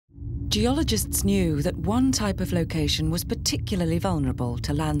Geologists knew that one type of location was particularly vulnerable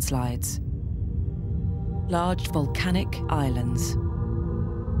to landslides: large volcanic islands.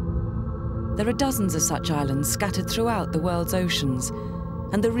 There are dozens of such islands scattered throughout the world's oceans,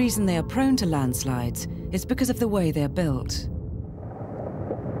 and the reason they are prone to landslides is because of the way they are built.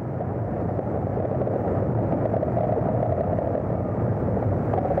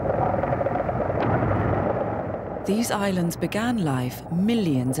 These islands began life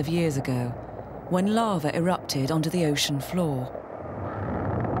millions of years ago, when lava erupted onto the ocean floor.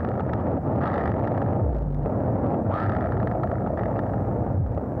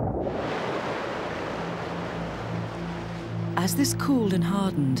 As this cooled and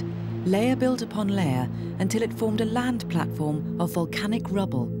hardened, layer built upon layer until it formed a land platform of volcanic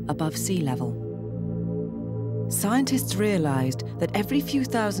rubble above sea level. Scientists realized that every few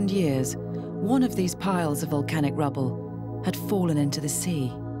thousand years, one of these piles of volcanic rubble had fallen into the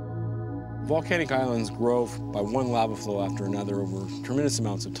sea. Volcanic islands grow by one lava flow after another over tremendous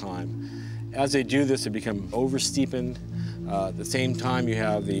amounts of time. As they do this, they become oversteepened. At the same time, you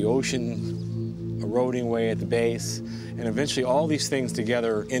have the ocean eroding away at the base, and eventually all these things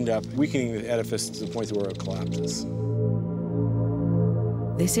together end up weakening the edifice to the point where it collapses.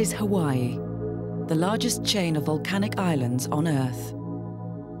 This is Hawaii, the largest chain of volcanic islands on Earth.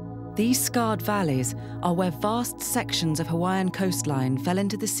 These scarred valleys are where vast sections of Hawaiian coastline fell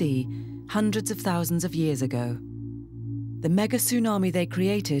into the sea hundreds of thousands of years ago. The mega tsunami they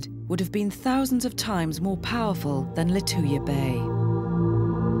created would have been thousands of times more powerful than Lituya Bay.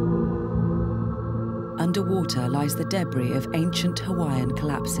 Underwater lies the debris of ancient Hawaiian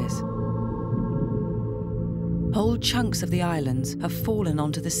collapses. Whole chunks of the islands have fallen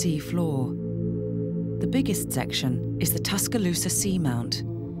onto the sea floor. The biggest section is the Tuscaloosa Seamount,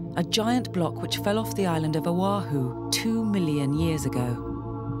 a giant block which fell off the island of Oahu 2 million years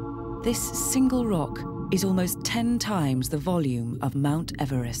ago. This single rock is almost 10 times the volume of Mount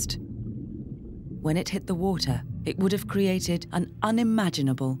Everest. When it hit the water, it would have created an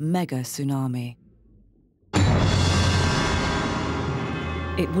unimaginable mega tsunami.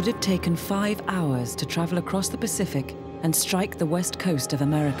 It would have taken 5 hours to travel across the Pacific and strike the west coast of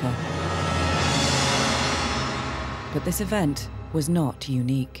America. But this event was not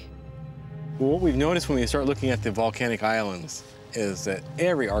unique. Well, what we've noticed when we start looking at the volcanic islands is that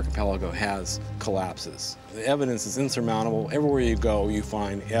every archipelago has collapses. The evidence is insurmountable. Everywhere you go, you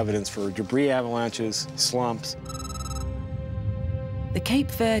find evidence for debris avalanches, slumps. The Cape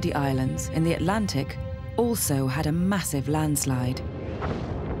Verde Islands in the Atlantic also had a massive landslide.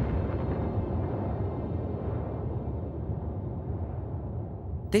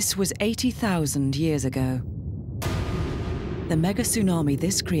 This was 80,000 years ago. The mega tsunami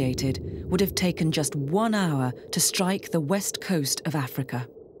this created would have taken just 1 hour to strike the west coast of Africa.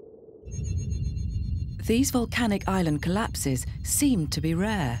 These volcanic island collapses seemed to be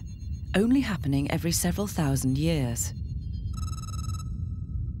rare, only happening every several thousand years.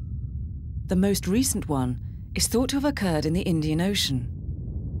 The most recent one is thought to have occurred in the Indian Ocean,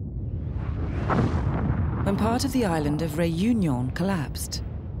 when part of the island of Réunion collapsed,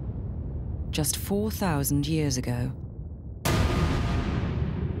 just 4,000 years ago.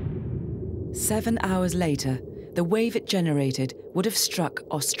 7 hours later, the wave it generated would have struck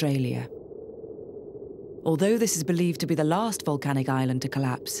Australia. Although this is believed to be the last volcanic island to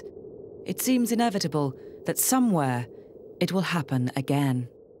collapse, it seems inevitable that somewhere it will happen again.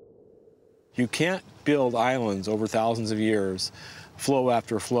 You can't build islands over thousands of years, flow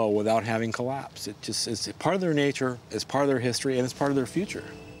after flow, without having collapse. It's part of their nature, it's part of their history, and it's part of their future.